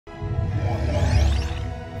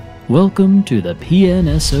Welcome to the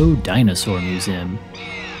PNSO Dinosaur Museum.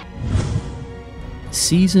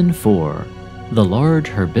 Season 4, The Large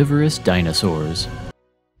Herbivorous Dinosaurs.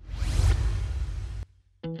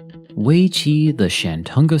 Weiqi the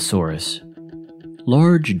Shantungosaurus,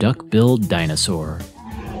 large duck-billed dinosaur.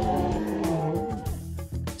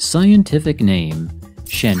 Scientific name,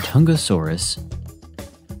 Shantungosaurus.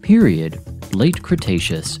 Period, late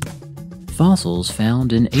Cretaceous. Fossils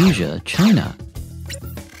found in Asia, China.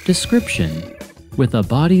 Description: with a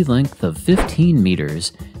body length of 15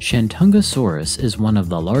 meters, Shantungosaurus is one of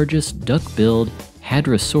the largest duck-billed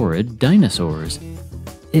Hadrosaurid dinosaurs.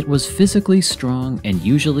 It was physically strong and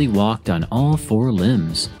usually walked on all four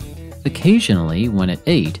limbs. Occasionally, when it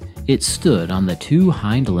ate, it stood on the two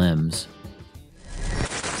hind limbs.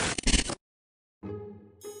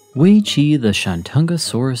 Weiqi the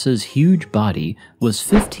Shantungosaurus's huge body was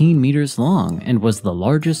 15 meters long and was the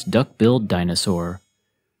largest duck-billed dinosaur.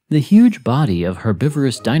 The huge body of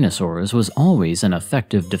herbivorous dinosaurs was always an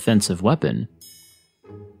effective defensive weapon.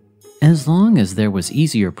 As long as there was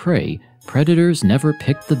easier prey, predators never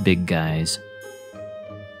picked the big guys.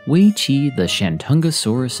 Weiqi the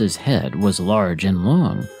Shantungosaurus's head was large and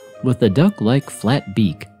long, with a duck-like flat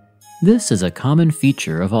beak. This is a common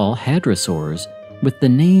feature of all hadrosaurs, with the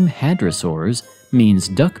name Hadrosaurs means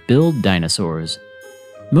duck-billed dinosaurs.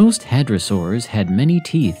 Most hadrosaurs had many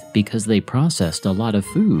teeth because they processed a lot of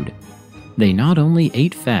food. They not only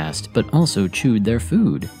ate fast but also chewed their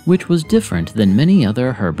food, which was different than many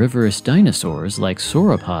other herbivorous dinosaurs like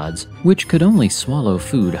sauropods, which could only swallow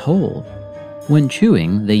food whole. When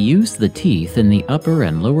chewing, they used the teeth in the upper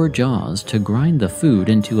and lower jaws to grind the food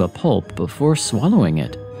into a pulp before swallowing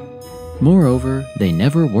it. Moreover, they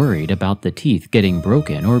never worried about the teeth getting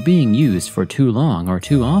broken or being used for too long or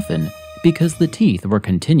too often, because the teeth were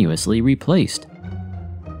continuously replaced.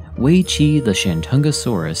 Weiqi the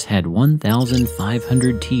Shantungosaurus had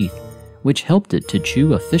 1,500 teeth, which helped it to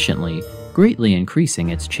chew efficiently, greatly increasing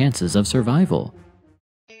its chances of survival.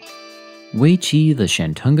 Weiqi the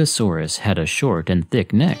Shantungosaurus had a short and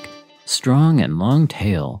thick neck, strong and long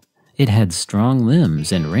tail. It had strong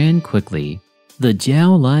limbs and ran quickly. The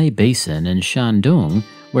Jiaolai Basin in Shandong,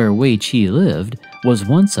 where Weiqi lived, was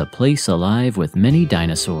once a place alive with many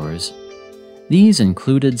dinosaurs. These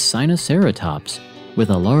included Sinoceratops, with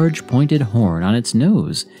a large pointed horn on its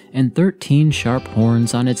nose and 13 sharp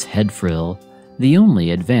horns on its head frill, the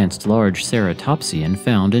only advanced large ceratopsian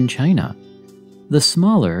found in China. The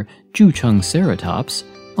smaller Shantungosaurus,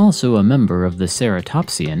 also a member of the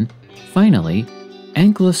ceratopsian. Finally,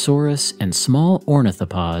 Ankylosaurus and small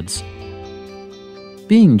ornithopods.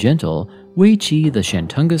 Being gentle, Weiqi the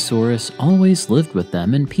Shantungosaurus always lived with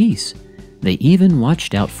them in peace. They even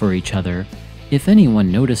watched out for each other. If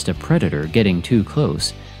anyone noticed a predator getting too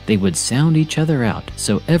close, they would sound each other out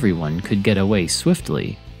so everyone could get away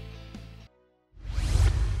swiftly.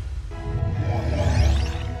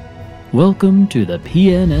 Welcome to the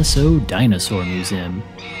PNSO Dinosaur Museum.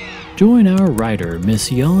 Join our writer Miss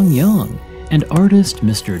Yang Yang and artist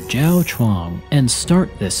Mr. Zhao Chuang and start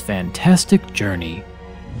this fantastic journey.